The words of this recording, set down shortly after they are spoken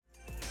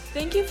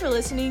Thank you for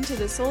listening to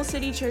the Soul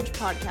City Church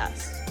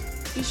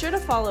podcast. Be sure to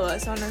follow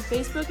us on our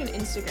Facebook and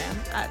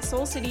Instagram at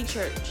Soul City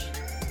Church.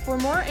 For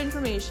more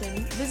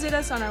information, visit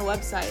us on our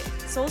website,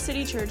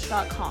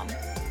 soulcitychurch.com.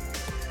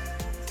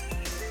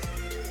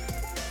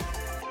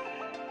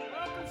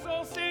 Welcome,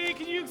 Soul City.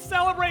 Can you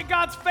celebrate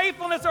God's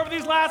faithfulness over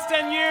these last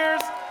 10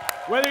 years?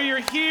 Whether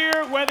you're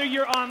here, whether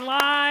you're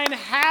online,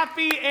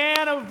 happy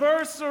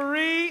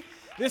anniversary.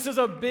 This is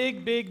a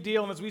big, big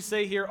deal. And as we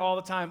say here all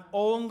the time,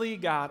 only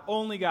God,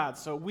 only God.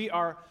 So we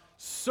are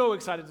so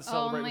excited to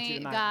celebrate with you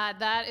tonight. Only God,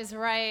 that is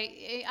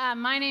right.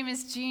 My name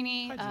is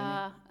Jeannie. Hi,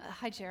 Jeannie.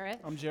 Hi, Jarrett.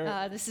 I'm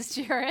Jarrett. This is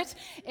Jarrett.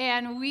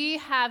 And we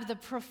have the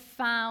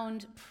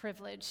profound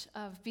privilege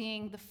of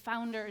being the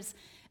founders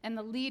and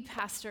the lead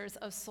pastors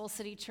of Soul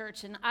City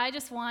Church. And I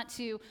just want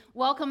to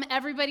welcome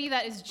everybody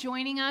that is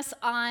joining us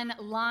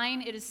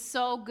online. It is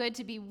so good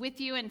to be with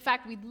you. In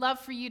fact, we'd love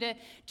for you to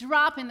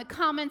drop in the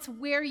comments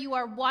where you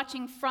are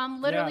watching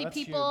from. Literally, that's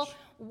people huge.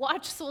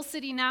 watch Soul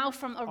City now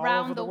from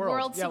around the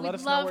world. Yeah, So let we'd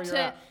us know love where you're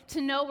at. to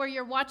know where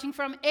you're watching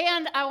from.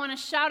 And I want to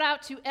shout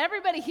out to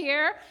everybody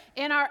here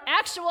in our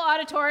actual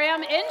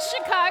auditorium in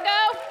Chicago.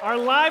 Our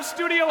live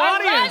studio Our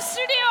live audience.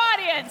 studio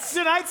audience.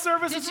 Tonight's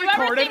service Did is you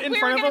ever recorded think in we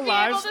front were of a gonna be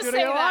live able to say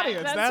studio that?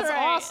 audience. That's right.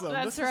 Awesome.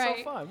 That's This is right.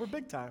 so fun. We're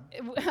big time.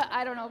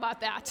 I don't know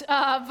about that.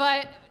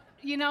 But,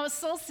 you know,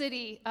 Soul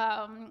City,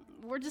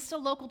 we're just a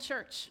local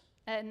church.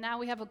 And now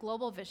we have a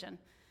global vision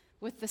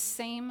with the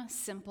same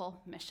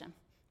simple mission.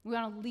 We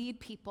want to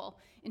lead people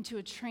into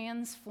a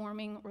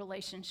transforming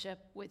relationship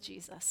with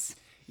Jesus.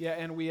 Yeah,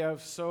 and we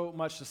have so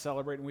much to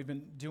celebrate, and we've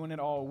been doing it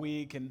all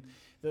week. And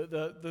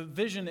the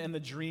vision and the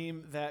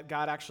dream that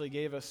God actually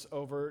gave us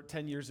over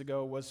 10 years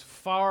ago was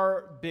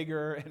far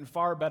bigger and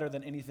far better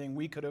than anything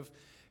we could have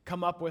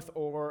come up with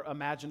or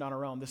imagined on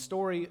our own. The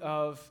story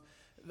of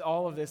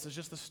all of this is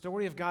just the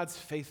story of God's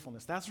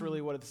faithfulness. That's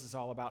really what this is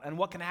all about, and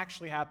what can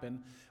actually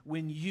happen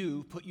when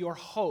you put your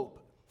hope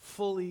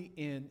fully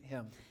in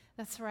Him.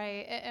 That's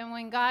right. And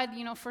when God,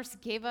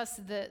 first gave us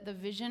the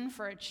vision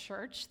for a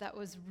church that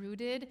was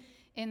rooted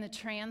in the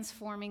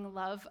transforming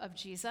love of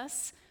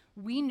Jesus,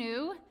 we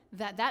knew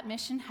that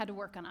mission had to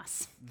work on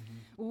us.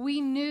 Mm-hmm.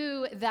 We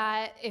knew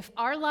that if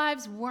our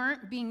lives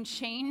weren't being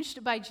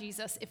changed by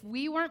Jesus, if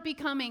we weren't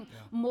becoming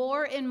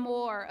more and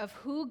more of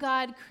who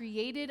God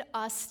created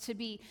us to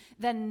be,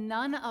 then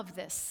none of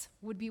this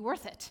would be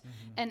worth it.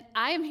 Mm-hmm. And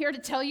I am here to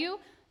tell you,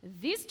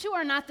 these two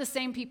are not the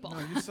same people. No,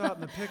 you saw it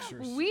in the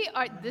pictures.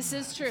 This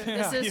is true.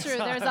 Yeah, This is true.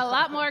 saw There's it. a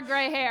lot more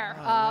gray hair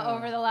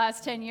over the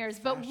last 10 years.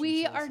 But Fashion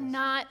we are choices.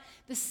 not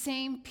the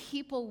same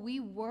people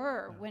we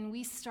were when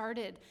we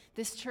started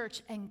this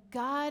church. And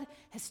God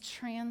has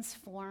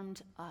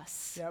transformed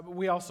us. Yeah, but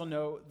we also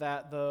know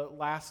that the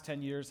last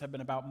 10 years have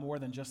been about more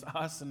than just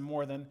us and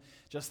more than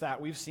just that.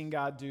 We've seen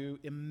God do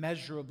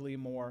immeasurably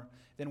more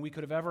than we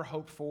could have ever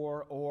hoped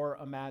for or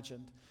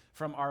imagined.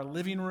 From our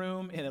living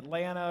room in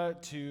Atlanta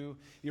to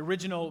the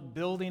original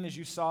building, as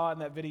you saw in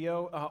that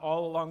video,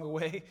 all along the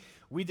way,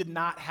 we did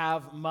not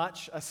have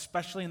much,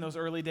 especially in those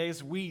early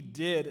days. We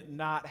did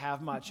not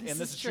have much. And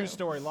this is a true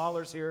story.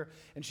 Lawler's here,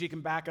 and she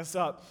can back us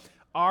up.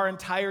 Our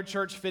entire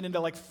church fit into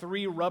like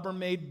 3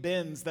 Rubbermaid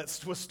bins that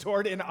was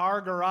stored in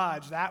our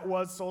garage. That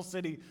was Soul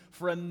City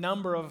for a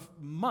number of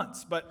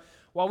months. But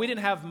while we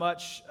didn't have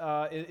much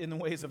in the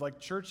ways of like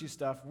churchy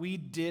stuff, we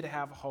did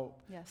have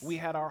hope. Yes. We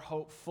had our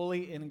hope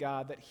fully in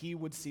God that He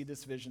would see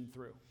this vision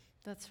through.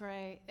 That's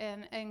right.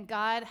 And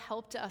God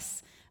helped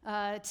us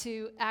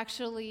to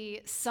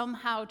actually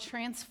somehow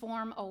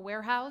transform a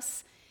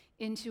warehouse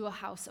into a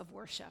house of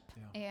worship.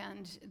 Yeah.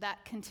 And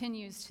that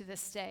continues to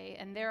this day.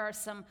 And there are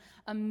some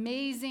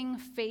amazing,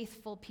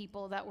 faithful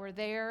people that were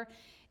there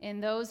in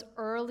those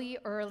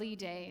early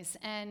days.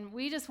 And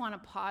we just want to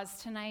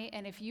pause tonight.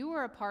 And if you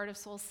were a part of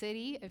Soul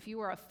City, if you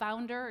were a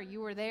founder or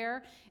you were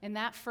there in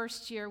that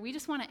first year, we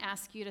just want to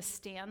ask you to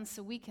stand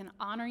so we can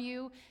honor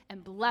you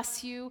and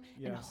bless you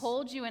and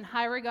hold you in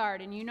high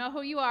regard. And you know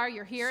who you are.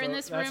 You're here in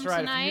this room right.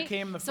 tonight. If you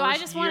came the so I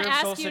first just year want to of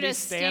Soul ask you City, to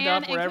stand stand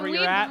up wherever and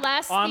can you're we at.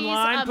 bless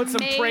Online, these put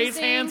some praise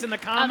hands in the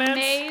comments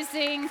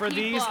amazing for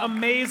people. these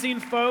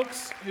amazing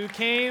folks who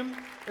came.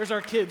 There's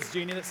our kids,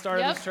 Jeannie, that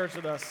started Yep. this church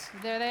with us.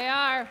 There they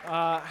are.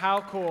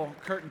 How cool.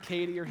 Kurt and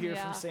Katie are here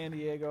Yeah. from San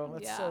Diego.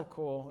 That's Yeah. so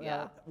cool.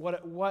 Yeah.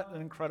 What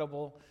an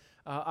incredible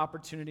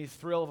opportunity,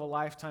 thrill of a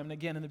lifetime. And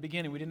again, in the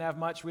beginning, we didn't have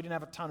much. We didn't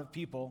have a ton of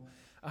people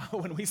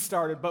when we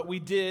started, but we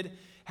did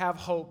have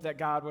hope that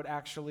God would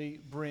actually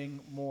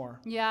bring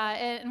more. Yeah,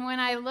 and when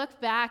I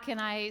look back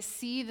and I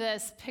see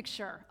this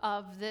picture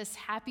of this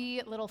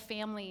happy little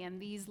family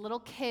and these little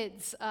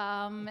kids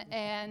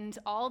and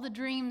all the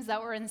dreams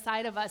that were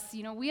inside of us,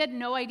 we had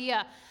no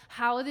idea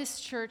how this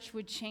church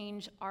would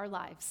change our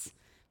lives.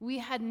 We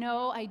had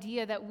no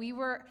idea that we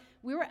were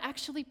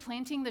actually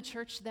planting the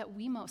church that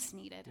we most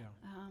needed. Yeah.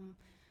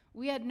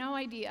 We had no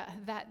idea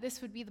that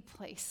this would be the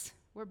place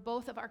where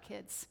both of our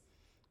kids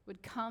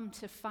would come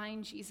to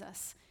find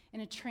Jesus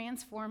in a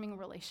transforming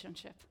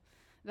relationship.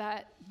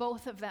 that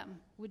both of them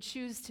would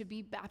choose to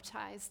be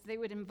baptized. They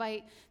would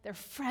invite their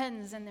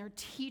friends and their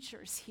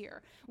teachers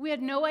here. We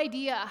had no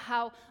idea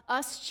how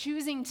us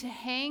choosing to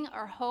hang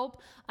our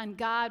hope on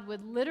God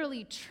would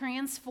literally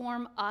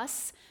transform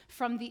us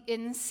from the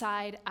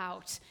inside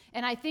out.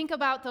 And I think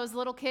about those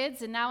little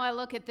kids, and now I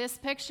look at this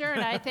picture,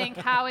 and I think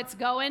how it's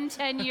going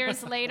 10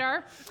 years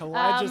later.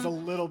 Elijah's a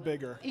little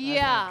bigger.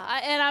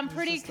 Yeah, and I'm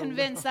pretty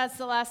convinced that's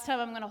the last time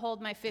I'm going to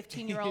hold my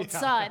 15-year-old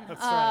son.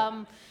 That's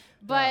right.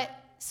 But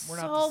We're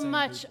not the so same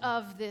much people.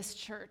 of this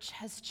church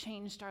has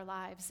changed our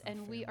lives,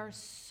 and we are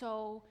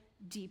so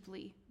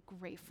deeply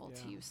grateful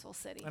to you, Soul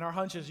City. And our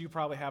hunch is you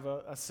probably have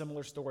a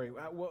similar story.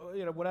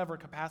 Whatever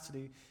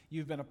capacity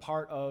you've been a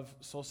part of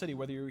Soul City,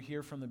 whether you were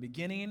here from the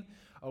beginning,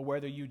 or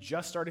whether you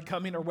just started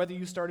coming, or whether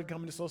you started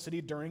coming to Soul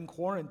City during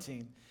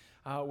quarantine,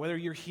 whether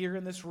you're here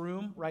in this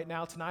room right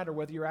now tonight, or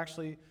whether you're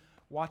actually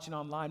watching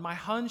online. My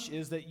hunch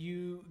is that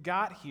you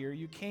got here,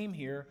 you came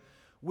here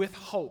with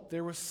hope.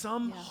 There was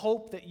some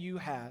hope that you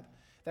had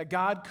that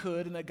God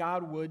could and that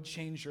God would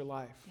change your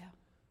life. Yeah.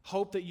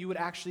 Hope that you would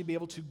actually be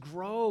able to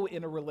grow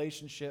in a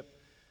relationship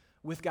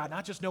with God,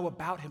 not just know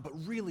about Him, but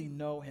really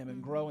know Him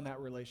and grow in that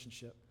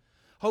relationship.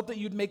 Hope that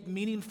you'd make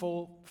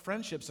meaningful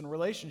friendships and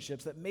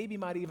relationships that maybe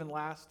might even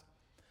last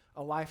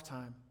a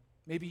lifetime.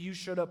 Maybe you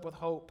showed up with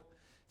hope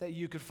that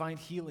you could find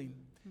healing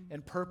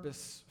and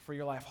purpose for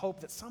your life.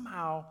 Hope that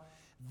somehow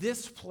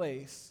this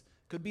place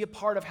could be a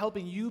part of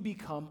helping you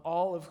become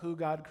all of who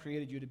God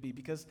created you to be.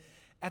 Because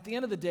at the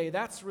end of the day,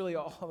 that's really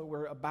all that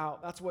we're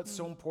about. That's what's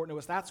so important to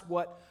us. That's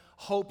what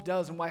hope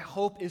does, and why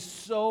hope is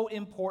so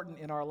important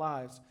in our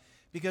lives.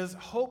 Because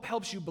hope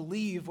helps you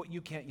believe what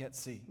you can't yet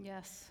see.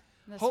 Yes.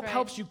 That's Hope right.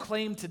 helps you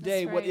claim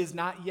today That's what right. is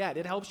not yet.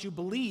 It helps you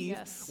believe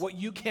what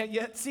you can't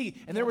yet see.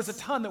 And there was a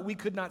ton that we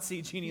could not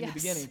see, Jeannie, in the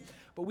beginning.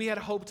 But we had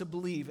hope to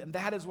believe, and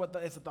that is what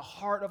is at the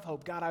heart of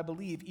hope. God, I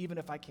believe, even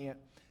if I can't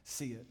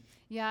see it.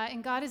 Yeah,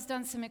 and God has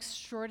done some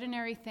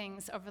extraordinary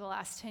things over the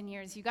last 10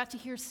 years. You got to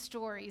hear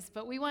stories,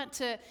 but we want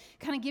to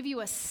kind of give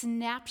you a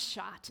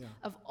snapshot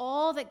of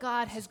all that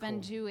God has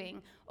been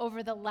doing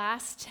over the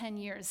last 10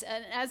 years.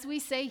 And as we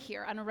say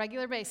here on a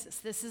regular basis,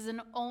 this is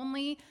an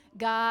only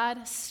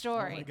God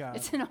story. Only God.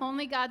 It's an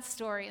only God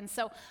story. And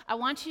so I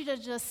want you to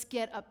just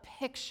get a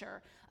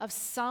picture of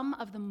some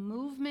of the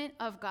movement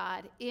of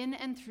God in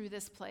and through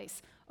this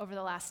place over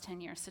the last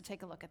 10 years. So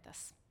take a look at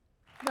this.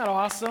 Isn't that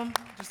awesome?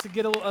 Just to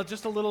get it's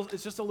just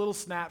a little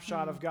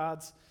snapshot of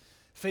God's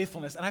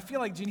faithfulness. And I feel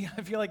like, Jeannie,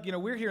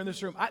 we're here in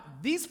this room.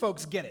 These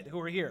folks get it who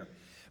are here.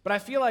 But I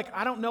feel like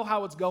I don't know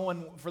how it's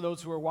going for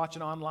those who are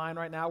watching online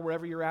right now,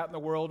 wherever you're at in the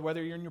world,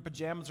 whether you're in your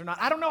pajamas or not.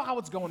 I don't know how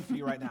it's going for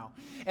you right now.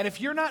 And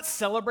if you're not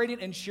celebrating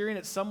and cheering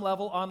at some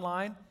level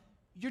online,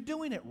 you're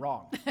doing it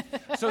wrong.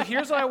 So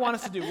here's what I want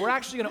us to do. We're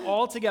actually going to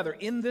all together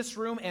in this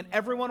room and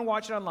everyone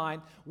watching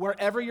online,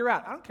 wherever you're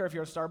at. I don't care if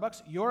you're at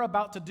Starbucks. You're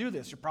about to do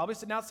this. You're probably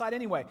sitting outside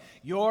anyway.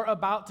 You're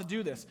about to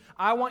do this.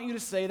 I want you to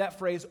say that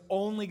phrase,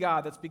 only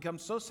God, that's become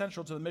so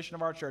central to the mission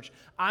of our church.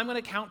 I'm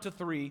going to count to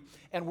 3,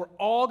 and we're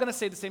all going to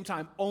say at the same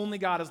time, only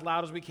God, as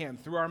loud as we can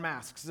through our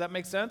masks. Does that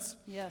make sense?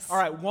 Yes. All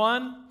right,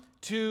 1,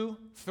 2,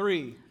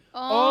 3.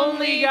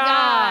 Only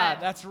God.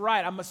 That's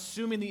right. I'm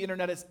assuming the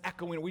internet is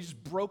echoing. We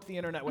just broke the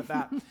internet with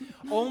that.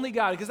 Only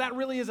God, because that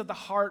really is at the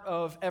heart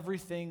of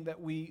everything that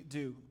we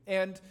do.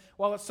 And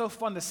while it's so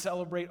fun to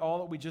celebrate all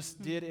that we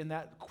just did in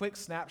that quick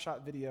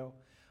snapshot video,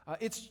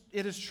 it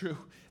is true.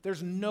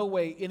 There's no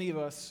way any of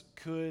us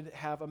could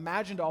have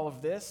imagined all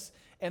of this,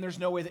 and there's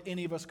no way that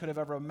any of us could have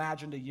ever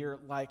imagined a year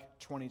like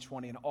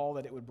 2020 and all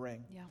that it would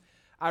bring. Yeah.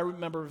 I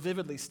remember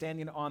vividly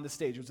standing on the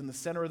stage. It was in the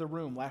center of the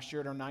room last year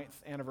at our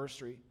 9th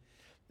anniversary.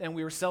 And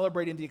we were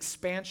celebrating the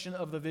expansion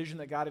of the vision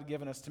that God had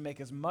given us to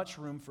make as much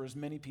room for as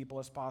many people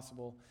as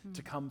possible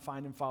to come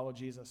find and follow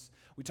Jesus.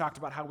 We talked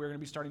about how we were going to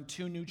be starting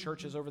 2 new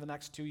churches over the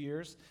next 2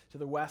 years, to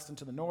the west and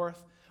to the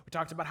north. We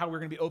talked about how we were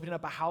going to be opening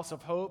up a house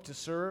of hope to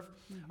serve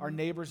our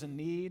neighbors in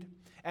need.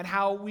 And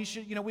how we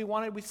should,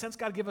 we sensed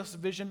God give us a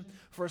vision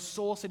for a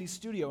Soul City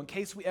studio in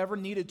case we ever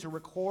needed to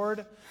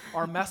record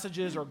our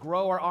messages or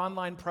grow our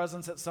online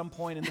presence at some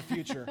point in the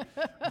future.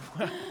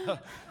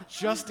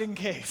 Just in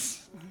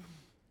case.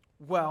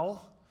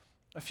 Well,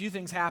 a few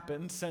things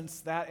happened since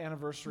that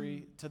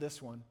anniversary to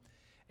this one.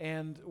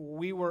 And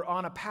we were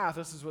on a path,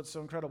 this is what's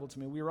so incredible to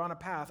me, we were on a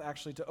path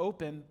actually to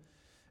open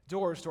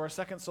doors to our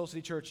second Soul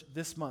City Church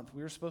this month.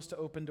 We were supposed to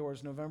open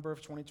doors November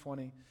of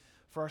 2020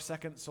 for our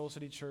second Soul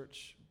City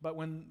Church. But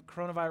when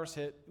coronavirus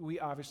hit, we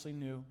obviously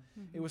knew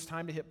it was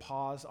time to hit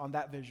pause on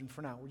that vision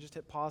for now. We just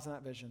hit pause on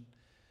that vision.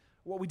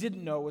 What we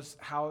didn't know was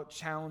how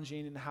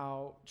challenging and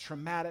how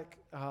traumatic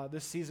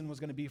this season was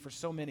going to be for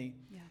so many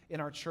in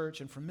our church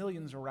and for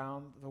millions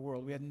around the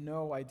world. We had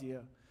no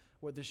idea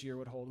what this year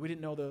would hold. We didn't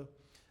know the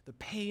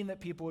pain that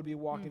people would be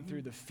walking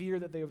through, the fear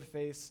that they would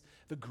face,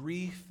 the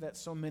grief that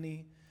so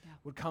many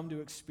would come to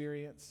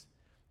experience.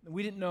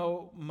 We didn't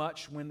know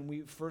much when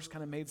we first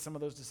kind of made some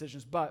of those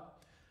decisions, but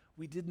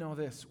we did know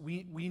this.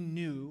 We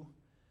knew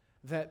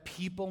that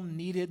people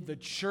needed the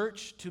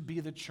church to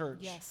be the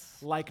church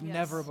like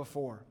never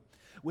before.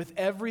 With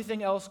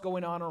everything else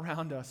going on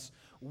around us,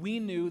 we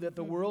knew that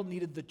the world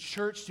needed the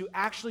church to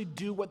actually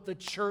do what the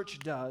church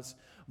does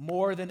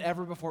more than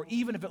ever before,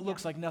 even if it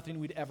looks like nothing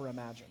we'd ever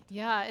imagined.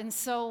 Yeah, and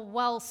so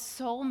while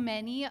so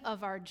many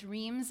of our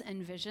dreams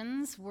and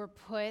visions were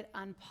put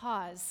on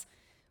pause,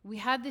 we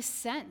had this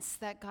sense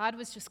that God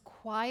was just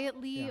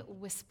quietly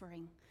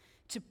whispering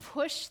to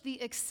push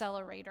the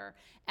accelerator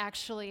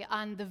actually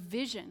on the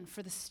vision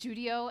for the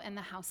studio and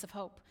the House of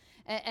Hope.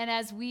 And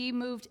as we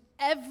moved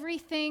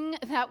everything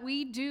that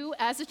we do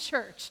as a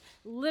church,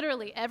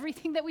 literally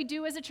everything that we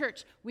do as a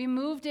church, we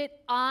moved it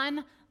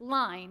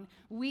online.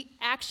 We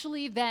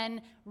actually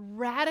then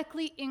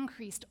radically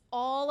increased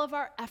all of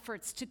our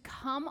efforts to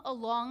come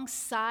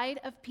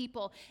alongside of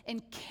people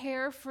and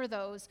care for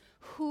those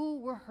who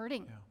were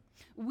hurting. Yeah.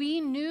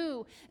 We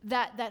knew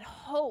that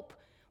hope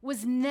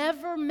was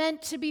never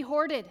meant to be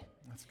hoarded.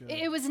 That's good.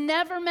 It was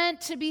never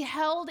meant to be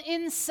held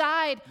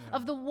inside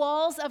of the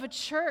walls of a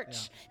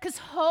church, because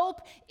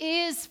hope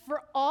is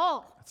for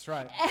all. That's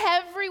right.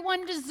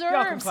 Everyone deserves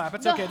y'all can clap.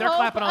 It's the okay. They're hope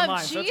clapping of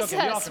online, Jesus, so it's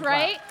okay. Y'all can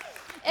right?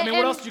 clap. I mean,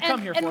 what else did you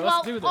come here for?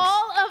 Let's do this.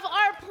 All of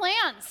our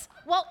plans,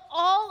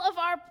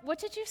 what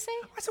did you say?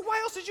 I said, why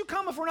else did you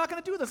come if we're not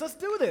going to do this? Let's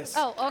do this.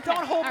 Oh, okay.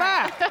 Don't hold All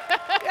back.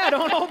 Right. Yeah,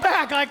 don't hold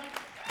back. Like,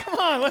 come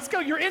on, let's go.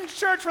 You're in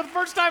church for the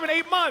first time in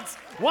 8 months.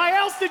 Why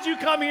else did you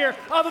come here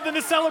other than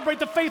to celebrate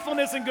the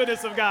faithfulness and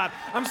goodness of God?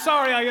 I'm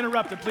sorry I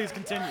interrupted. Please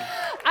continue.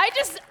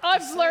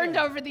 I've learned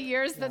over the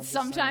years that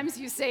sometimes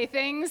you say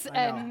things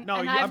and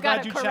I've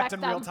got to correct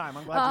them. I'm glad you checked in real time.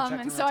 I'm glad you checked in real time.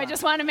 And so I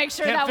just want to make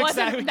sure that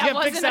wasn't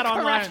a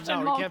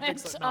correction moment.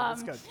 It's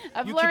good.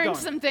 I've learned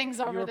some things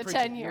over the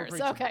 10 years.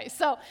 Okay,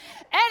 so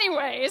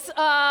anyways,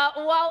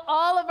 while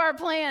all of our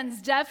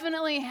plans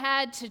definitely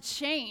had to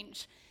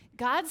change,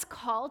 God's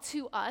call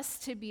to us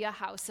to be a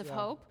house of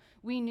hope,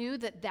 we knew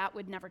that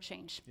would never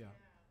change. Yeah.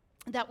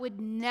 That would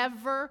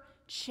never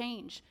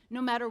change, no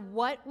matter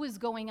what was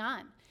going on.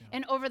 Yeah.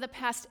 And over the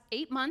past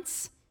 8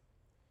 months,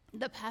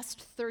 the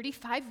past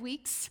 35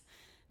 weeks,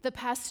 the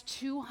past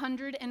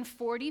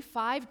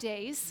 245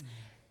 days,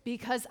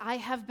 because I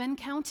have been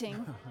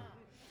counting,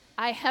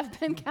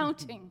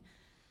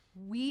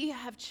 we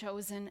have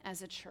chosen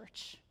as a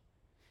church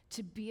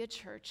to be a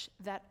church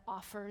that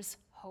offers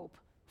hope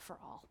for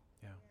all.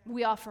 Yeah.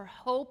 We offer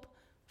hope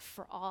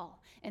for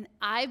all. And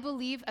I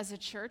believe as a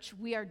church,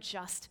 we are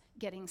just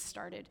getting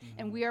started. Mm-hmm.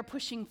 And we are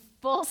pushing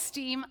full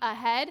steam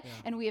ahead. Yeah.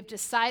 And we have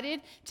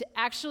decided to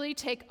actually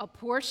take a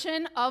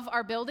portion of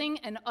our building,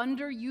 an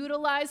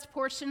underutilized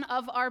portion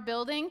of our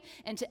building,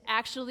 and to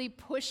actually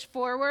push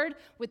forward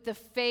with the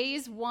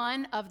phase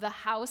 1 of the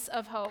House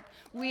of Hope.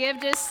 We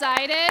have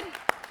decided,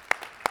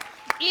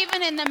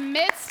 even in the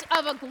midst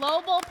of a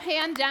global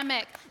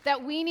pandemic,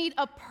 that we need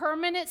a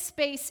permanent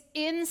space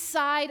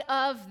inside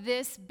of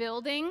this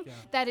building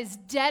that is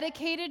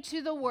dedicated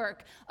to the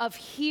work of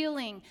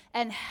healing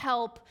and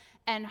help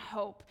and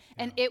hope.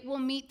 Yeah. And it will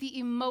meet the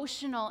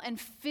emotional and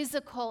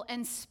physical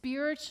and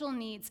spiritual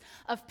needs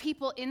of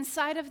people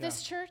inside of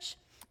this church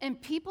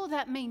and people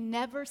that may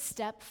never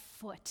step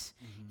foot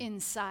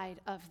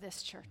inside of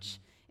this church.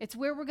 It's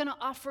where we're going to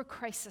offer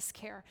crisis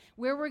care,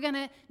 where we're going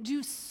to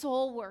do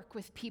soul work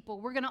with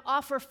people. We're going to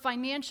offer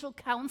financial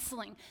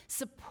counseling,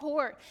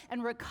 support,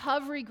 and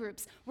recovery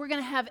groups. We're going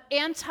to have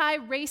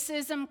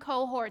anti-racism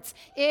cohorts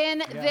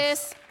in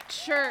this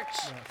church.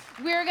 Yes.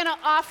 We're going to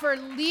offer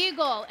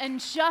legal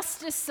and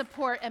justice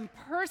support and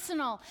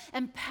personal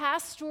and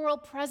pastoral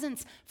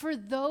presence for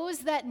those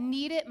that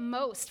need it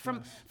most,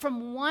 from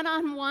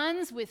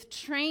one-on-ones with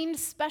trained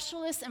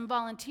specialists and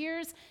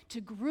volunteers to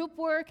group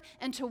work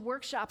and to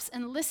workshops.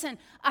 And listen,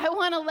 I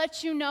want to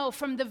let you know,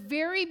 from the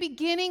very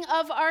beginning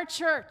of our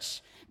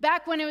church,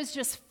 back when it was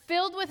just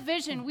filled with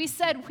vision, we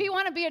said we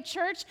want to be a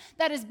church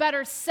that is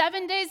better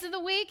 7 days of the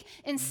week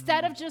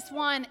instead of just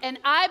one. And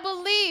I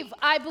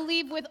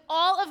believe with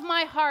all of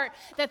my heart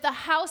that the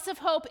House of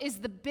Hope is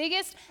the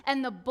biggest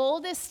and the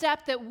boldest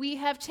step that we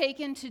have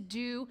taken to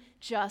do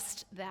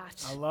just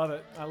that. I love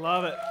it. I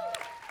love it.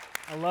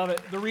 I love it.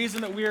 The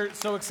reason that we're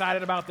so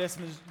excited about this,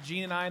 and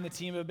Gene and I and the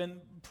team have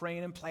been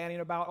praying and planning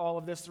about all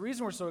of this, the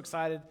reason we're so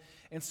excited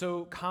and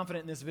so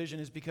confident in this vision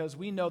is because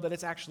we know that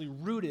it's actually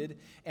rooted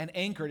and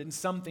anchored in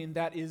something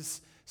that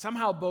is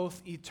somehow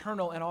both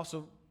eternal and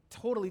also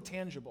totally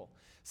tangible,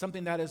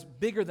 something that is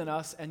bigger than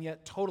us and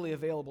yet totally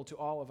available to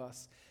all of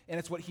us. And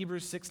it's what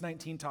Hebrews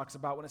 6:19 talks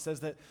about when it says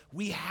that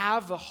we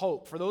have the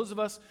hope. For those of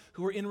us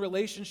who are in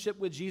relationship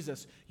with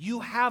Jesus,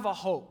 you have a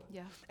hope.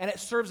 Yeah. And it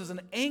serves as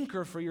an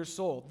anchor for your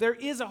soul. There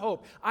is a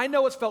hope. I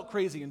know it's felt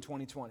crazy in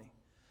 2020.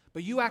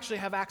 But you actually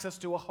have access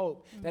to a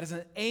hope that is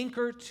an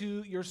anchor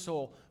to your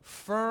soul,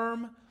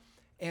 firm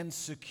and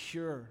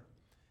secure.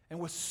 And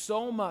with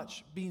so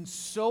much being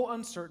so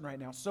uncertain right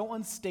now, so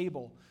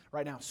unstable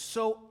right now,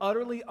 so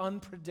utterly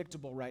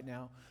unpredictable right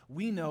now,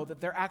 we know that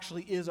there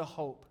actually is a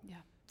hope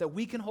that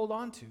we can hold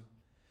on to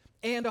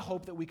and a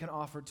hope that we can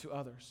offer to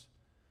others.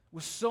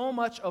 With so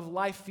much of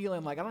life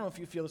feeling like, I don't know if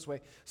you feel this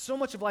way, so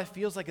much of life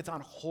feels like it's on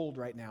hold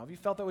right now. Have you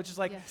felt that? Which is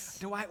like,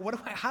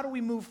 how do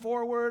we move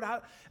forward?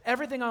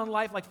 Everything on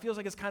life feels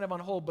like it's kind of on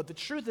hold. But the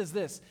truth is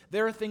this,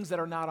 there are things that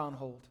are not on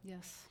hold.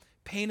 Yes.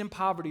 Pain and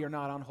poverty are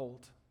not on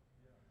hold.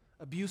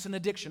 Abuse and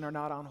addiction are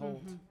not on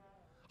hold.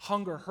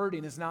 Hunger,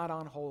 hurting is not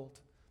on hold.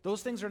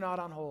 Those things are not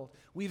on hold.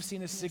 We've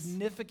seen a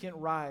significant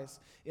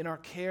rise in our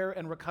care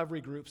and recovery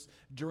groups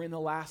during the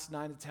last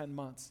 9 to 10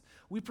 months.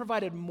 We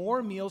provided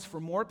more meals for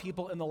more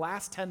people in the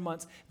last 10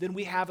 months than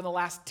we have in the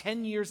last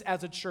 10 years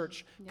as a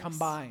church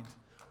combined.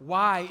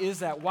 Why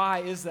is that? Why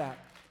is that?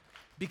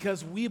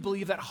 Because we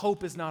believe that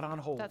hope is not on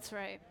hold. That's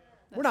right.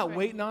 We're not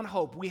waiting on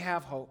hope. We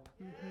have hope.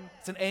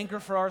 It's an anchor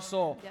for our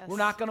soul. Yes. We're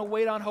not going to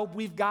wait on hope.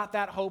 We've got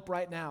that hope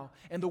right now.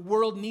 And the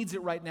world needs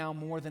it right now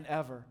more than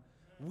ever.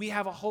 We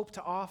have a hope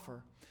to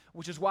offer,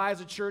 which is why as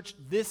a church,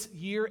 this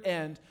year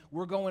end,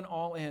 we're going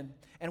all in.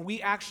 And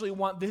we actually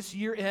want this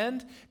year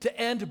end to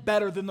end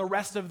better than the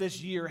rest of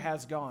this year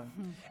has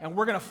gone. And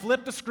we're going to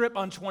flip the script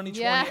on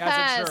 2020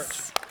 as a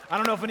church. I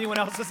don't know if anyone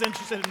else is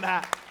interested in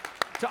that.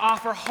 To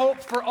offer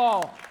hope for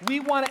all. We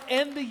want to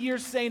end the year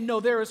saying, no,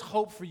 there is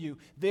hope for you.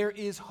 There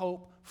is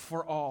hope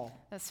for all.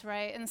 That's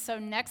right. And so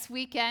next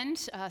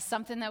weekend,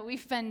 something that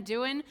we've been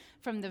doing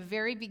from the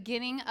very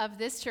beginning of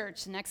this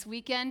church, next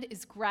weekend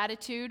is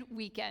Gratitude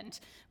Weekend.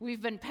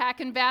 We've been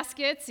packing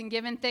baskets and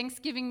giving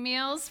Thanksgiving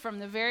meals from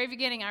the very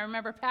beginning. I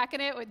remember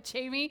packing it with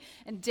Jamie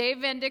and Dave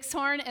Van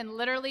Dixhorn, and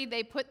literally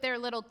they put their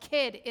little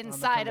kid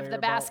inside of the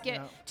basket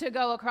to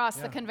go across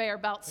the conveyor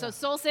belt. So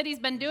Soul City's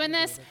been doing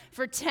this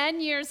for 10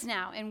 years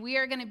now, and we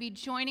are going to be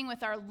joining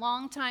with our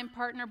longtime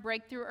partner,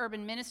 Breakthrough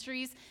Urban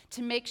Ministries,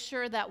 to make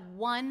sure that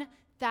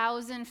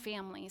 1,000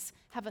 families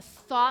have a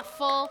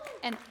thoughtful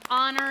and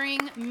honoring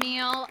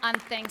meal on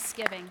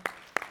Thanksgiving.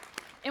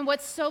 And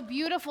what's so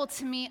beautiful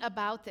to me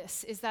about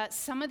this is that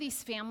some of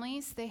these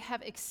families, they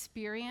have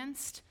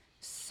experienced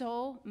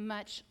so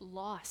much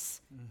loss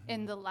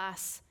in the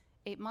last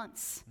 8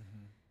 months.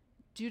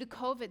 Due to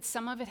COVID,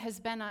 some of it has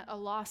been a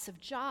loss of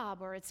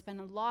job, or it's been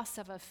a loss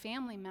of a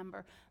family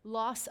member,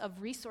 loss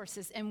of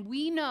resources. And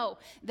we know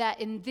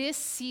that in this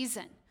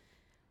season,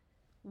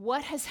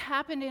 what has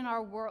happened in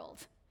our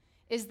world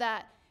is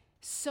that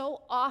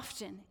so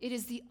often it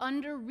is the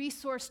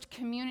under-resourced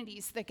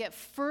communities that get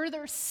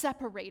further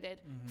separated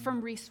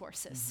from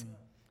resources.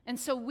 And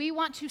so we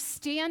want to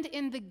stand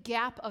in the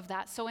gap of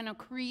that. So in a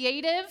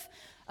creative,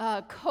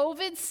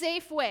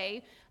 COVID-safe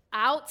way,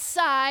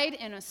 outside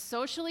in a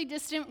socially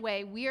distant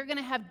way, we are going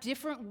to have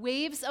different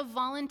waves of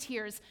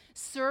volunteers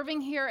serving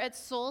here at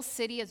Soul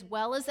City as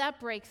well as at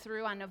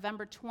Breakthrough on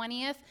November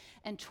 20th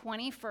and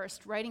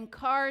 21st, writing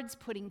cards,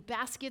 putting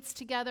baskets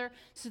together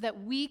so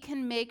that we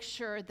can make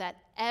sure that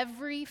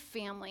every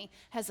family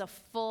has a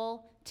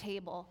full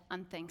table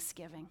on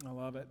Thanksgiving. I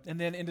love it. And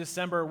then in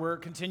December, we're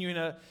continuing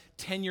a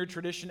 10-year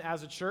tradition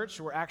as a church.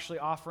 We're actually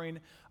offering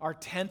our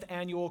 10th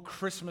annual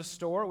Christmas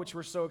store, which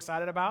we're so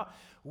excited about.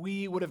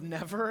 We would have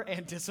never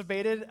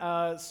anticipated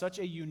such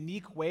a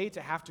unique way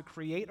to have to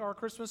create our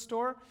Christmas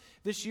store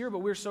this year, but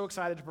we're so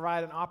excited to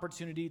provide an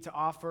opportunity to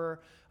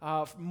offer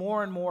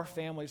more and more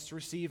families to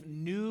receive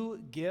new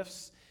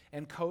gifts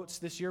and coats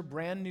this year,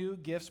 brand new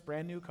gifts,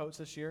 brand new coats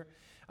this year.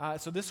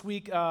 So this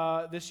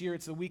year,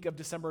 it's the week of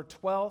December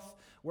 12th.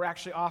 We're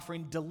actually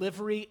offering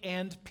delivery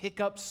and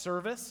pickup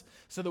service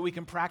so that we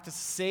can practice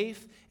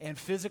safe and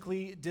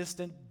physically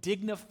distant,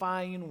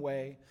 dignifying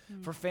way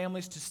for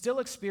families to still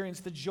experience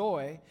the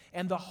joy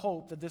and the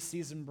hope that this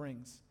season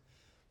brings.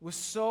 With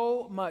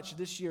so much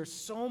this year,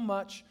 so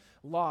much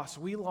loss,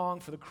 we long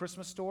for the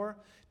Christmas store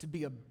to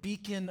be a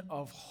beacon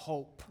of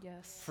hope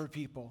for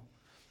people.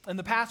 In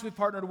the past, we've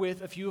partnered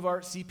with a few of our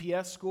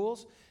CPS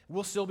schools.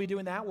 We'll still be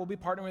doing that. We'll be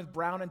partnering with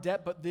Brown and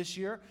Depp, but this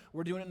year,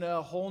 we're doing it in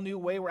a whole new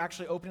way. We're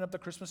actually opening up the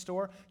Christmas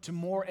store to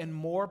more and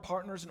more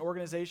partners and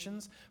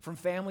organizations, from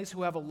families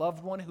who have a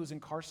loved one who's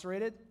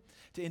incarcerated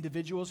to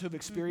individuals who have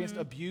experienced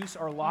abuse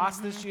or loss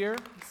this year.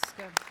 That's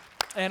good.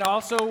 And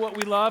also what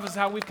we love is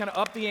how we've kind of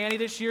upped the ante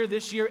this year.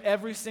 This year,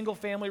 every single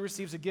family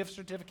receives a gift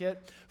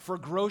certificate for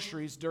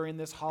groceries during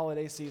this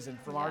holiday season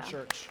from our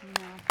church.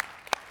 Yeah.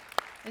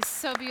 It's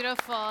so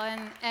beautiful,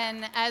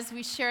 and as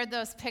we shared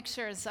those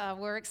pictures,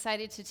 we're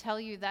excited to tell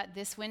you that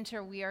this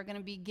winter we are going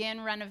to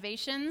begin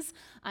renovations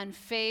on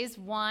phase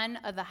 1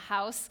 of the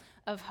House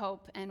of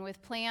Hope, and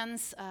with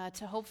plans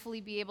to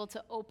hopefully be able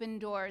to open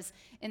doors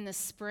in the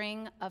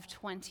spring of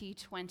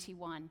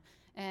 2021.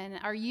 And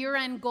our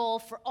year-end goal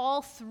for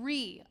all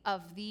 3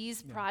 of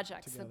these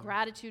projects, the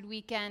Gratitude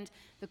Weekend,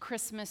 the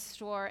Christmas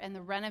store, and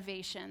the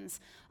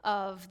renovations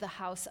of the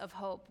House of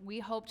Hope, we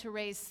hope to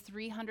raise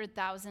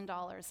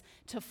 $300,000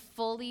 to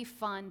fully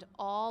fund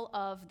all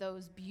of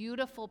those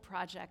beautiful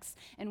projects.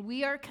 And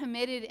we are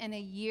committed in a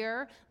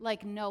year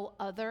like no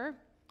other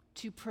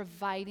to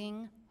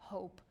providing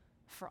hope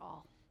for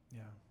all.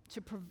 Yeah.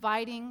 To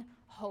providing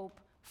hope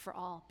for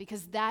all,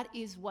 because that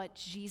is what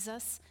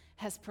Jesus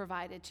has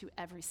provided to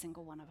every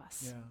single one of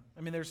us. Yeah.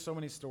 I mean, there's so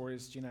many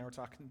stories. Gina and I were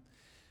talking,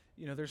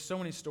 there's so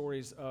many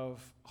stories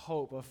of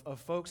hope, of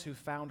folks who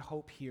found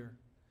hope here.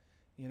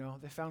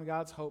 They found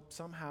God's hope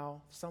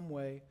somehow, some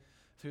way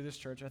through this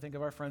church. I think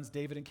of our friends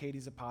David and Katie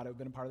Zapata, who've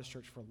been a part of this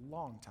church for a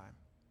long time.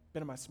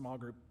 Been in my small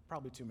group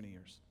probably too many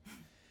years.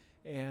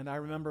 And I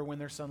remember when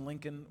their son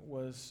Lincoln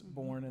was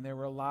born, and there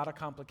were a lot of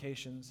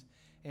complications,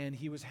 and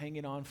he was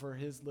hanging on for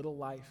his little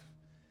life.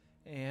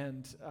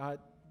 And,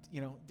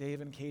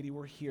 Dave and Katie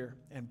were here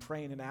and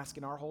praying and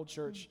asking our whole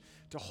church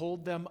to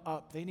hold them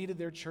up. They needed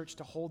their church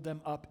to hold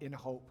them up in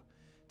hope,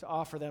 to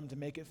offer them to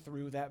make it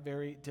through that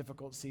very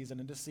difficult season.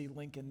 And to see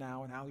Lincoln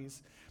now and how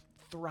he's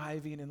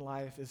thriving in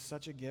life is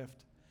such a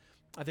gift.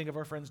 I think of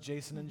our friends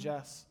Jason and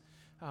Jess,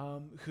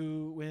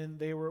 who, when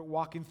they were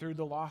walking through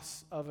the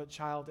loss of a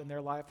child in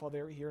their life while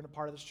they were here and a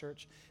part of this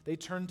church, they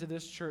turned to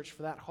this church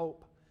for that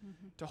hope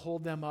to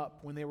hold them up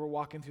when they were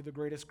walking through the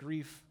greatest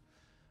grief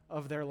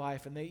of their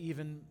life. And they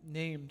even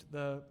named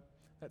that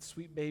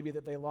sweet baby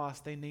that they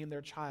lost, they named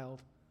their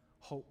child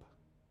Hope.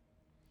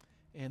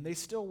 And they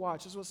still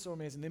watch. This was so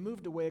amazing. They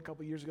moved away a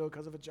couple years ago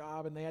because of a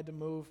job, and they had to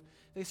move.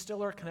 They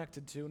still are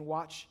connected to and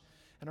watch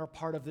and are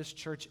part of this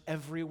church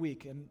every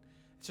week. And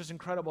it's just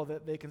incredible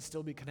that they can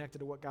still be connected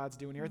to what God's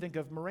doing here. I think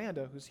of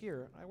Miranda, who's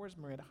here. Where's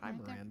Miranda? Hi,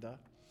 Miranda.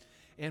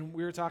 And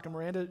we were talking,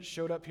 Miranda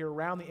showed up here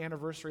around the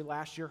anniversary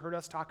last year, heard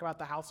us talk about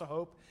the House of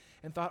Hope,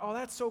 and thought, oh,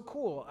 that's so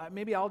cool.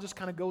 Maybe I'll just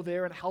kind of go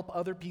there and help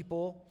other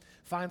people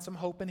find some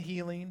hope and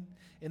healing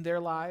in their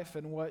life.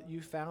 And what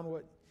you found,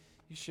 what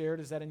you shared,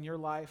 is that in your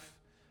life,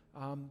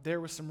 there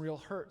was some real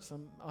hurt,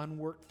 some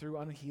unworked through,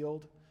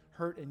 unhealed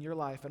hurt in your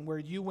life. And where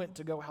you went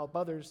to go help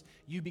others,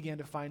 you began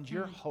to find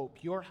your hope,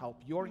 your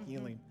help, your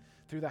healing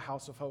through the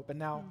House of Hope. And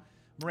now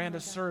Miranda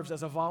serves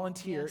as a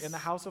volunteer in the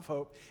House of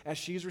Hope. As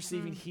she's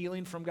receiving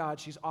healing from God,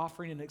 she's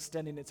offering and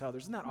extending it to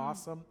others. Isn't that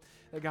awesome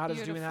that God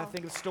is doing that? I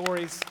think of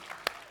stories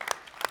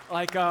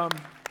like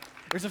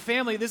there's a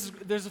family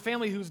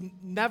who's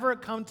never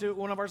come to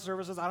one of our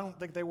services. I don't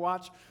think they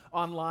watch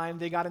online.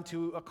 They got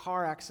into a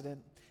car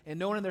accident, and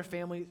no one in their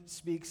family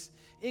speaks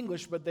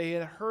English, but they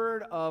had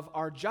heard of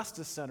our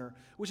Justice Center,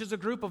 which is a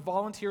group of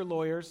volunteer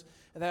lawyers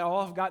that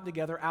all have gotten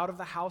together out of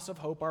the House of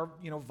Hope, our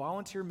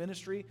volunteer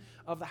ministry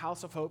of the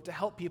House of Hope, to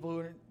help people who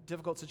are in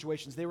difficult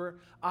situations. They were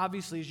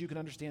obviously, as you can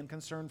understand,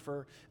 concerned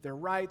for their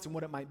rights and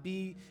what it might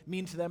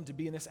mean to them to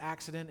be in this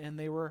accident, and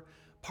they were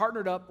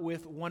partnered up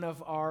with one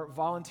of our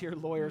volunteer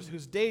lawyers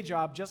whose day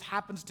job just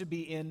happens to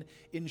be in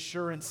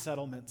insurance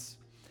settlements.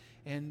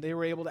 And they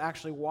were able to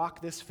actually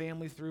walk this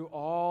family through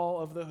all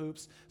of the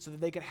hoops so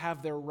that they could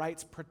have their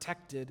rights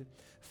protected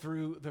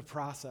through the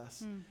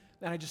process.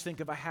 And I just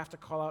think I have to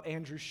call out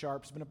Andrew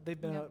Sharp. They've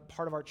been a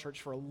part of our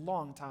church for a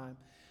long time.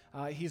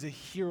 He's a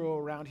hero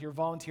around here,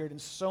 volunteered in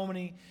so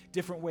many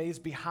different ways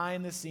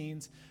behind the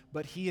scenes,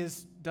 but he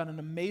has done an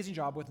amazing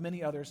job with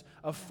many others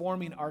of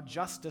forming our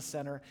Justice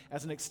Center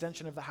as an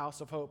extension of the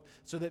House of Hope,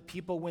 so that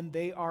people, when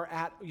they are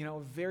at a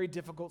very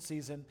difficult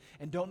season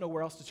and don't know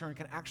where else to turn,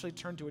 can actually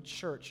turn to a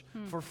church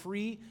for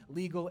free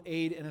legal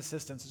aid and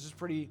assistance. It's just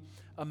pretty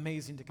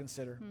amazing to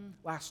consider.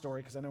 Last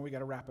story, because I know we got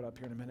to wrap it up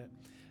here in a minute.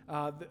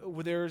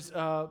 There's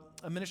a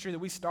ministry that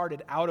we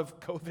started out of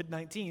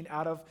COVID-19,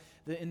 out of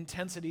the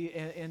intensity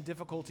and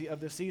difficulty of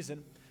this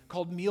season,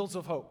 called Meals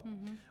of Hope,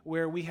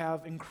 where we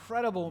have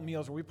incredible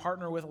meals, where we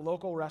partner with a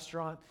local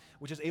restaurant,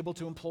 which is able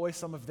to employ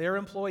some of their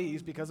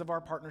employees because of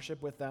our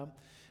partnership with them,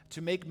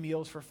 to make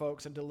meals for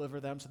folks and deliver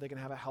them so they can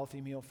have a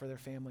healthy meal for their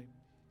family.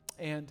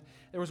 And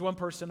there was one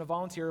person, a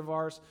volunteer of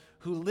ours,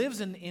 who lives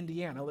in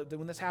Indiana,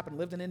 when this happened,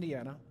 lived in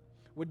Indiana,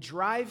 would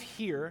drive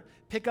here,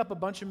 pick up a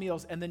bunch of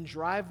meals, and then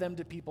drive them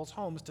to people's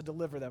homes to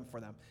deliver them for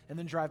them, and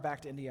then drive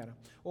back to Indiana.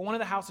 Well, one of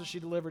the houses she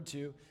delivered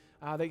to,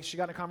 she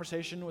got in a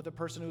conversation with the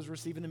person who was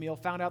receiving the meal,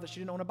 found out that she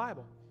didn't own a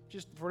Bible.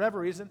 Just for whatever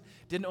reason,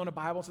 didn't own a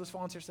Bible. So this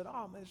volunteer said,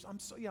 I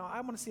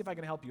want to see if I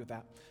can help you with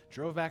that.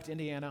 Drove back to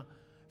Indiana,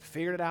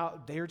 figured it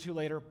out a day or two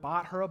later,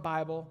 bought her a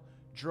Bible,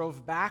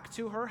 drove back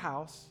to her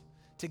house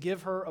to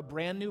give her a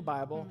brand new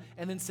Bible,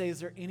 and then say,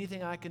 is there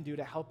anything I can do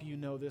to help you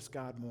know this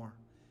God more?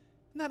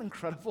 Isn't that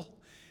incredible?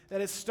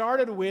 That it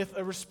started with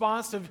a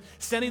response of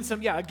sending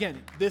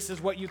again, this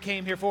is what you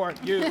came here for.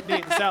 You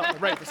need to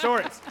celebrate the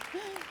stories.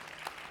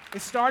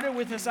 It started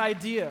with this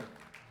idea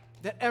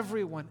that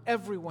everyone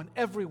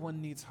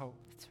needs hope.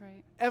 That's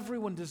right.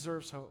 Everyone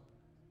deserves hope.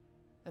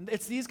 And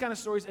it's these kind of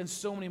stories and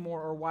so many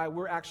more are why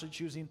we're actually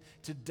choosing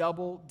to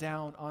double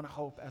down on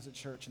hope as a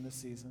church in this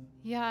season.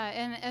 Yeah,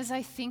 and as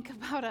I think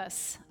about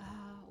us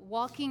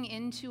walking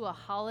into a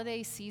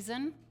holiday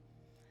season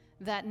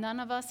that none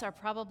of us are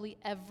probably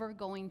ever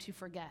going to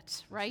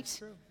forget, right? That's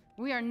true.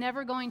 We are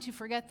never going to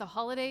forget the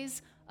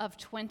holidays of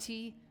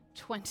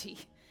 2020.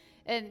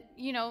 And,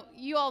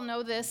 you all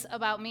know this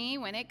about me.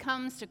 When it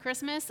comes to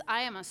Christmas,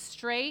 I am a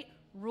straight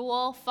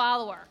rule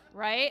follower,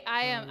 right?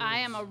 I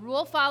am a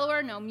rule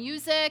follower, no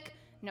music,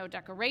 no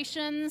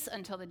decorations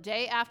until the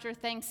day after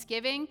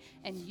Thanksgiving.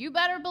 And you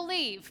better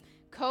believe,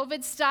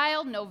 COVID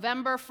style,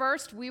 November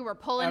 1st, we were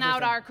pulling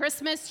out our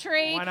Christmas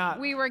tree. Why not?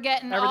 We were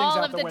getting Everything's all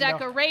out of the the window.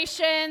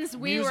 decorations.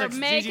 We were Music's-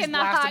 making Gigi's the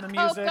blasting hot the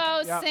music.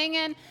 cocoa, Yep.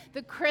 singing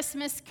the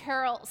Christmas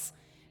carols.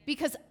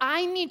 Because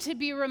I need to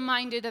be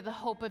reminded of the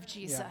hope of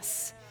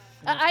Jesus.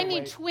 I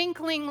need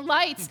twinkling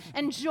lights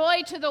and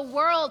joy to the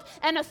world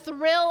and a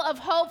thrill of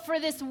hope for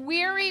this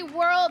weary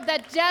world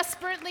that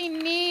desperately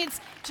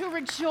needs to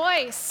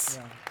rejoice.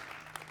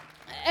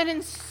 And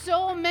in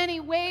so many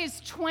ways,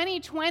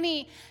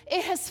 2020,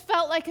 it has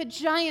felt like a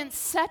giant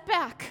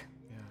setback.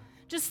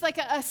 Just like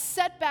a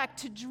setback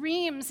to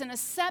dreams and a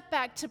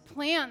setback to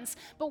plans.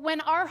 But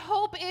when our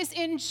hope is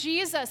in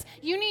Jesus,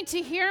 you need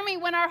to hear me,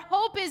 when our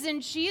hope is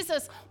in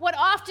Jesus, what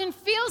often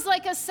feels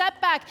like a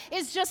setback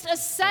is just a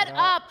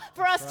setup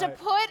for us to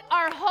put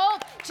our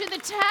hope to the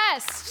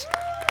test.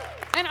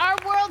 And our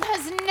world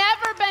has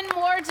never been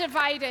more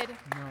divided.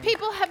 No.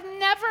 People have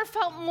never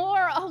felt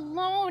more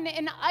alone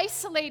and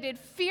isolated.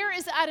 Fear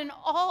is at an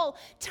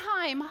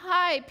all-time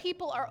high.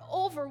 People are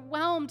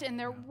overwhelmed and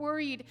they're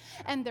worried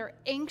and they're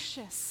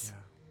anxious.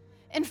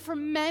 Yeah. And for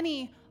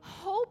many,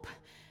 hope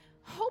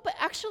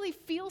actually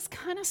feels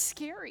kind of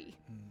scary.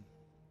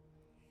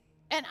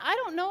 And I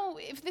don't know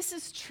if this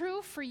is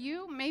true for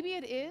you. Maybe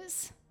it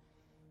is.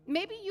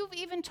 Maybe you've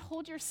even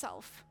told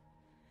yourself,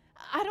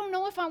 I don't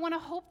know if I want to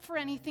hope for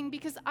anything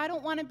because I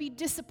don't want to be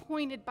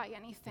disappointed by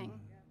anything.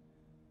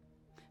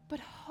 But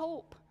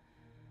hope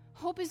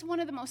is one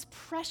of the most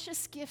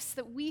precious gifts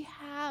that we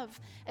have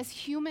as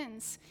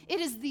humans. It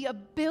is the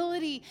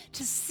ability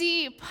to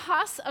see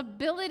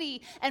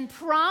possibility and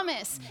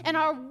promise, and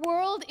our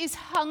world is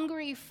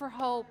hungry for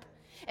hope.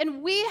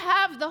 And we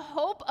have the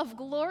hope of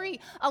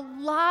glory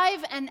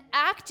alive and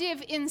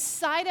active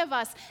inside of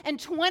us. And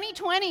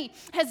 2020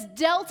 has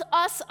dealt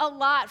us a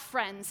lot,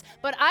 friends.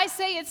 But I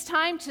say it's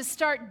time to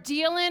start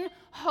dealing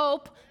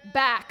hope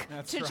back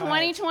to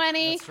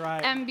 2020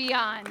 and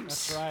beyond.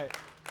 That's right.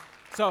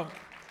 So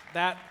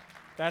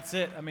that's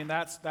it. I mean,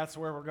 that's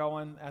where we're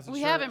going as a church.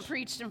 We haven't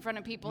preached in front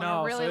of people in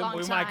a really long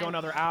time. We might go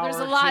another hour.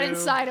 There's a lot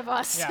inside of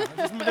us. Yeah,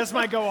 this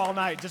might go all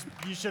night.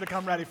 You should have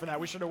come ready for that.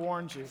 We should have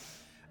warned you.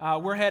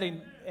 We're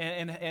heading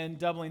and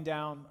doubling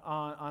down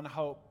on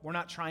hope. We're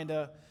not trying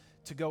to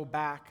go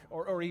back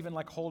or even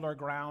like hold our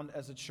ground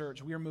as a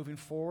church. We are moving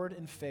forward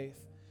in faith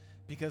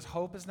because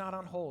hope is not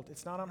on hold.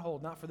 It's not on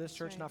hold, not for this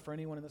church, not for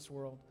anyone in this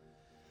world.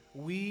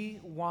 We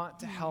want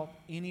to help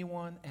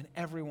anyone and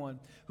everyone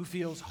who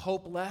feels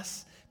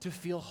hopeless to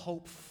feel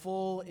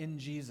hopeful in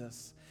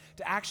Jesus,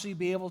 to actually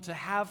be able to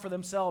have for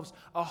themselves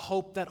a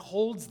hope that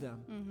holds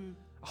them,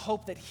 a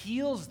hope that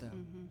heals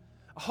them.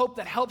 A hope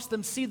that helps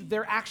them see that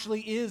there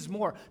actually is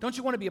more. Don't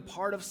you want to be a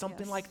part of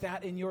something like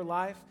that in your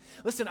life?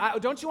 Listen,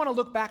 don't you want to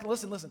look back and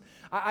listen.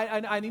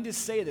 I need to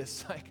say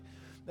this.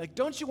 Like,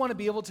 don't you want to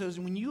be able to,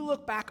 when you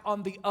look back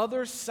on the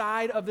other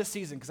side of the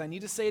season, because I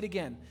need to say it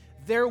again,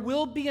 there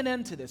will be an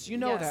end to this. You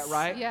know that,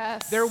 right?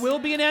 Yes. There will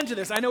be an end to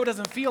this. I know it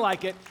doesn't feel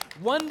like it.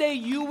 One day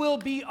you will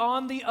be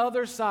on the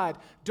other side.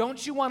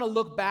 Don't you want to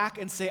look back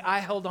and say, I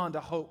held on to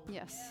hope?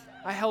 Yes.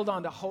 I held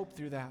on to hope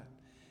through that.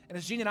 And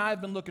as Jeannie and I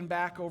have been looking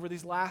back over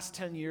these last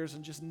 10 years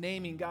and just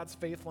naming God's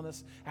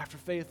faithfulness after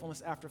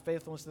faithfulness after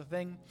faithfulness, the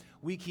thing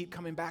we keep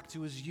coming back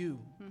to is you.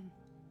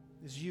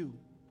 Is you.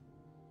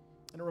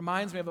 And it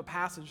reminds me of a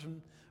passage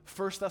from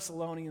 1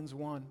 Thessalonians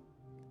 1,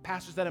 a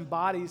passage that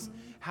embodies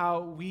how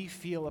we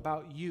feel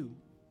about you.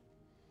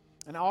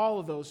 And all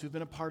of those who've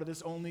been a part of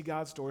this Only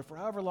God story for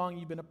however long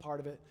you've been a part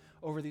of it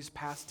over these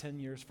past 10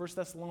 years. 1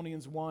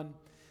 Thessalonians 1,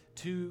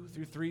 2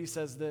 through 3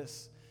 says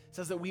this. It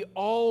says that we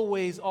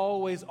always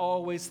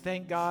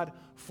thank God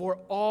for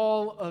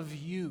all of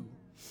you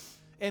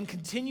and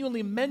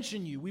continually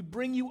mention you. We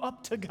bring you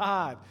up to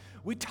God.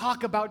 We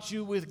talk about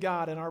you with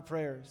God in our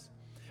prayers.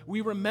 We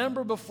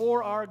remember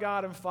before our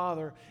God and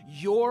Father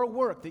your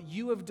work that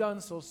you have done,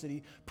 Soul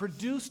City,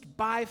 produced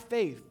by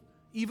faith.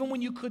 Even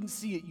when you couldn't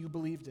see it, you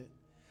believed it.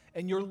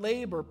 And your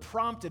labor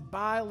prompted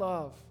by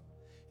love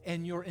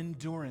and your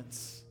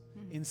endurance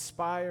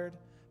inspired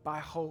by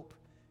hope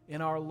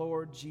in our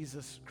Lord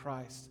Jesus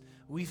Christ.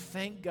 We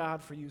thank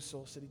God for you,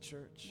 Soul City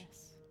Church.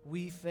 Yes.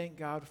 We thank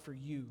God for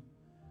you.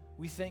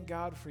 We thank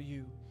God for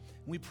you.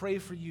 We pray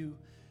for you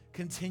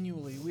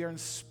continually. We are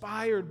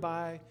inspired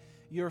by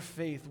your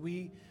faith.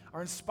 We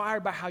are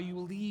inspired by how you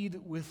lead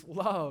with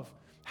love,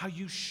 how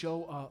you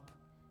show up.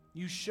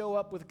 You show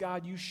up with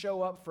God, you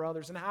show up for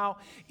others, and how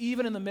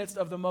even in the midst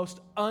of the most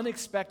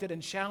unexpected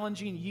and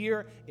challenging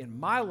year in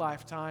my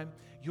lifetime,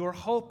 your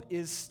hope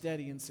is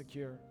steady and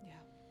secure. Yeah.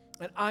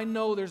 And I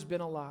know there's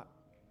been a lot.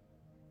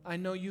 I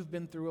know you've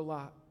been through a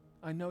lot.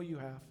 I know you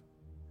have.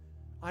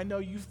 I know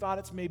you thought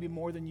it's maybe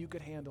more than you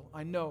could handle.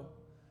 I know.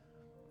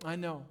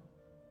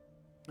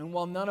 And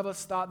while none of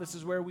us thought this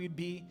is where we'd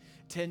be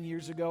 10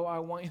 years ago, I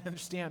want you to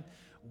understand,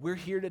 we're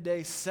here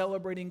today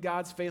celebrating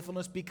God's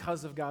faithfulness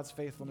because of God's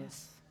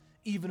faithfulness,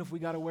 even if we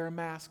got to wear a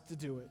mask to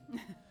do it.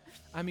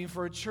 I mean,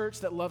 for a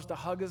church that loves to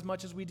hug as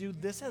much as we do,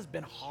 this has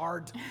been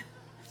hard.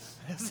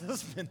 This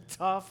has been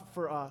tough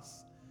for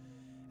us.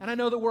 And I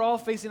know that we're all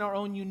facing our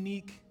own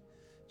unique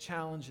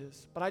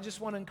challenges, but I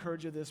just want to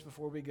encourage you this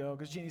before we go,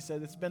 because Jeannie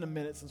said it's been a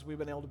minute since we've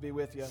been able to be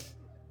with you.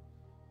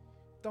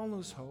 Don't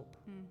lose hope.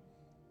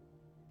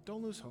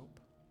 Don't lose hope.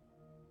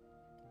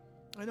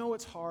 I know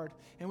it's hard,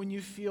 and when you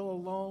feel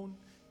alone,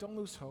 don't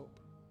lose hope.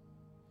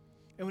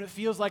 And when it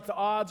feels like the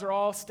odds are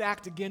all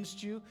stacked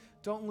against you,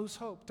 don't lose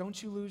hope.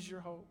 Don't you lose your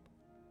hope.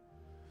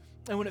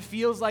 And when it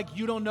feels like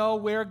you don't know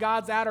where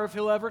God's at or if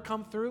he'll ever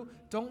come through,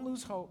 don't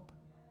lose hope.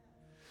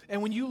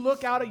 And when you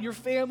look out at your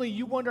family,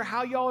 you wonder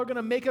how y'all are going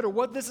to make it or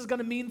what this is going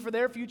to mean for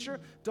their future,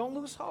 don't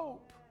lose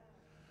hope.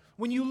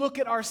 When you look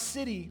at our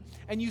city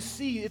and you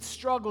see its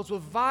struggles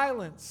with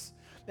violence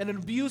and an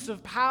abuse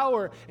of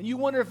power, and you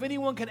wonder if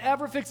anyone can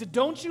ever fix it,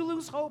 don't you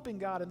lose hope in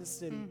God in this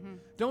city.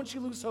 Don't you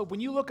lose hope.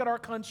 When you look at our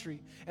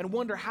country and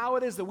wonder how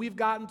it is that we've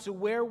gotten to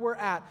where we're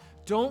at,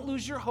 don't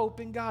lose your hope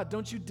in God.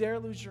 Don't you dare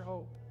lose your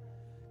hope.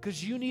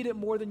 Because you need it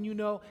more than you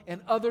know,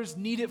 and others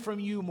need it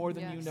from you more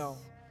than you know.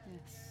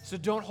 So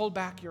don't hold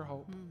back your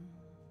hope.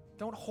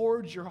 Don't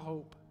hoard your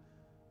hope.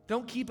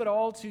 Don't keep it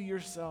all to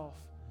yourself.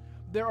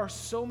 There are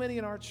so many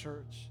in our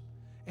church,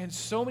 and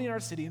so many in our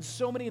city, and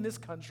so many in this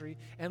country,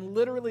 and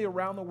literally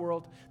around the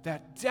world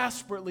that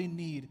desperately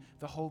need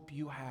the hope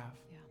you have.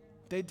 Yeah.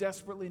 They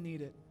desperately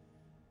need it.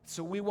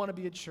 So we want to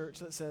be a church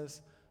that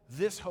says,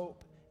 this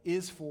hope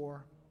is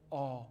for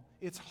all.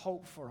 It's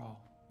hope for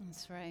all.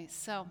 That's right.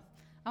 So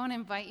I want to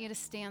invite you to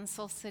stand,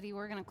 Soul City.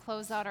 We're going to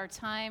close out our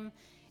time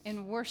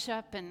in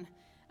worship. And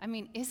I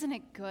mean, isn't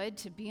it good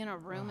to be in a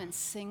room and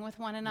sing with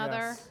one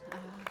another? Yes.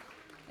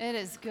 It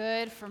is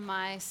good for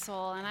my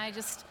soul. And I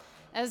just,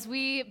 as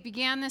we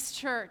began this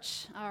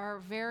church, our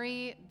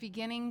very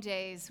beginning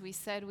days, we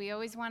said we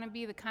always want to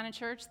be the kind of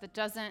church that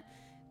doesn't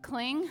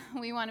cling.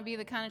 We want to be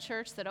the kind of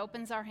church that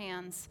opens our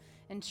hands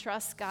and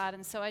trusts God.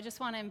 And so I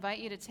just want to invite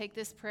you to take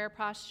this prayer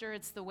posture.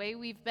 It's the way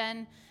we've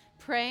been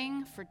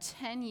praying for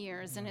 10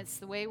 years, and it's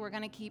the way we're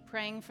going to keep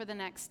praying for the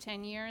next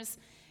 10 years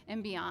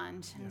and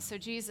beyond. Yeah. And so,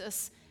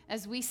 Jesus,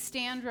 as we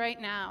stand right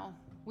now,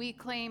 we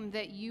claim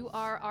that you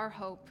are our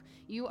hope.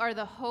 You are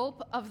the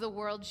hope of the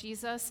world,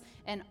 Jesus,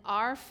 and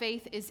our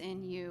faith is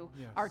in you.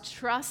 Yes. Our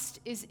trust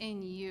is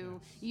in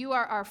you. Yes. You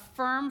are our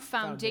firm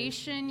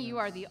foundation. Yes. You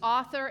are the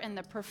author and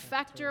the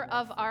perfecter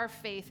of our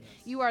faith. Yes.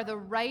 You are the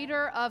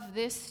writer of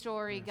this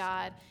story, yes,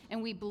 God,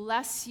 and we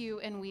bless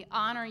you and we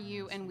honor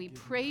you, yes, and we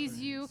praise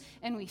you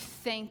and we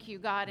thank you,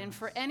 God. Yes. And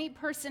for any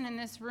person in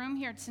this room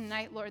here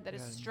tonight, Lord, that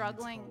is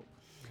struggling,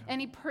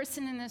 any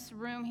person in this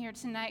room here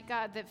tonight,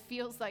 God, that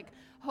feels like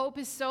hope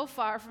is so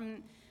far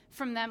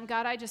from them,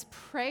 God, I just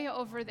pray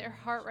over their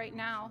heart right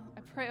now.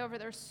 I pray over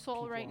their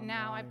soul right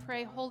now. I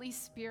pray, Holy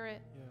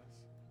Spirit, yes,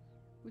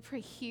 we pray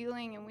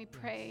healing, and we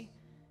pray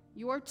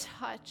your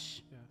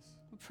touch. Yes.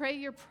 We pray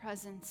your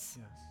presence.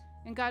 Yes.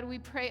 And God, we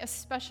pray a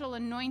special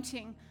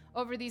anointing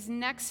over these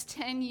next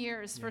 10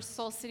 years, yes, for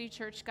Soul City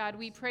Church. God,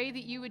 we pray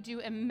that you would do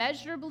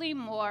immeasurably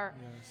more,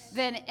 yes,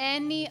 than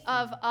any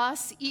of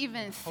us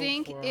even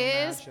think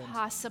is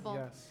possible.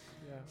 Yes.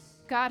 Yes.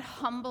 God,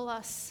 humble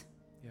us.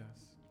 Yes.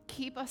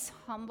 Keep us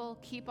humble.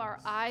 Keep, yes, our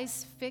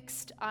eyes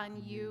fixed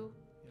on you.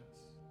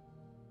 Yes.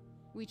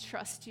 We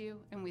trust you,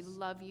 and we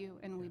love you,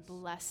 and, yes, we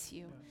bless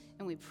you. Yes.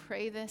 And we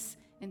pray this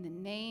in the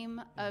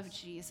name, yes, of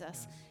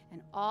Jesus. Yes.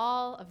 And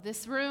all of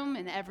this room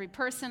and every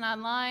person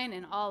online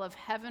and all of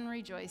heaven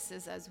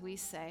rejoices as we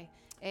say,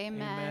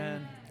 amen,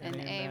 amen, and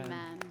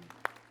amen.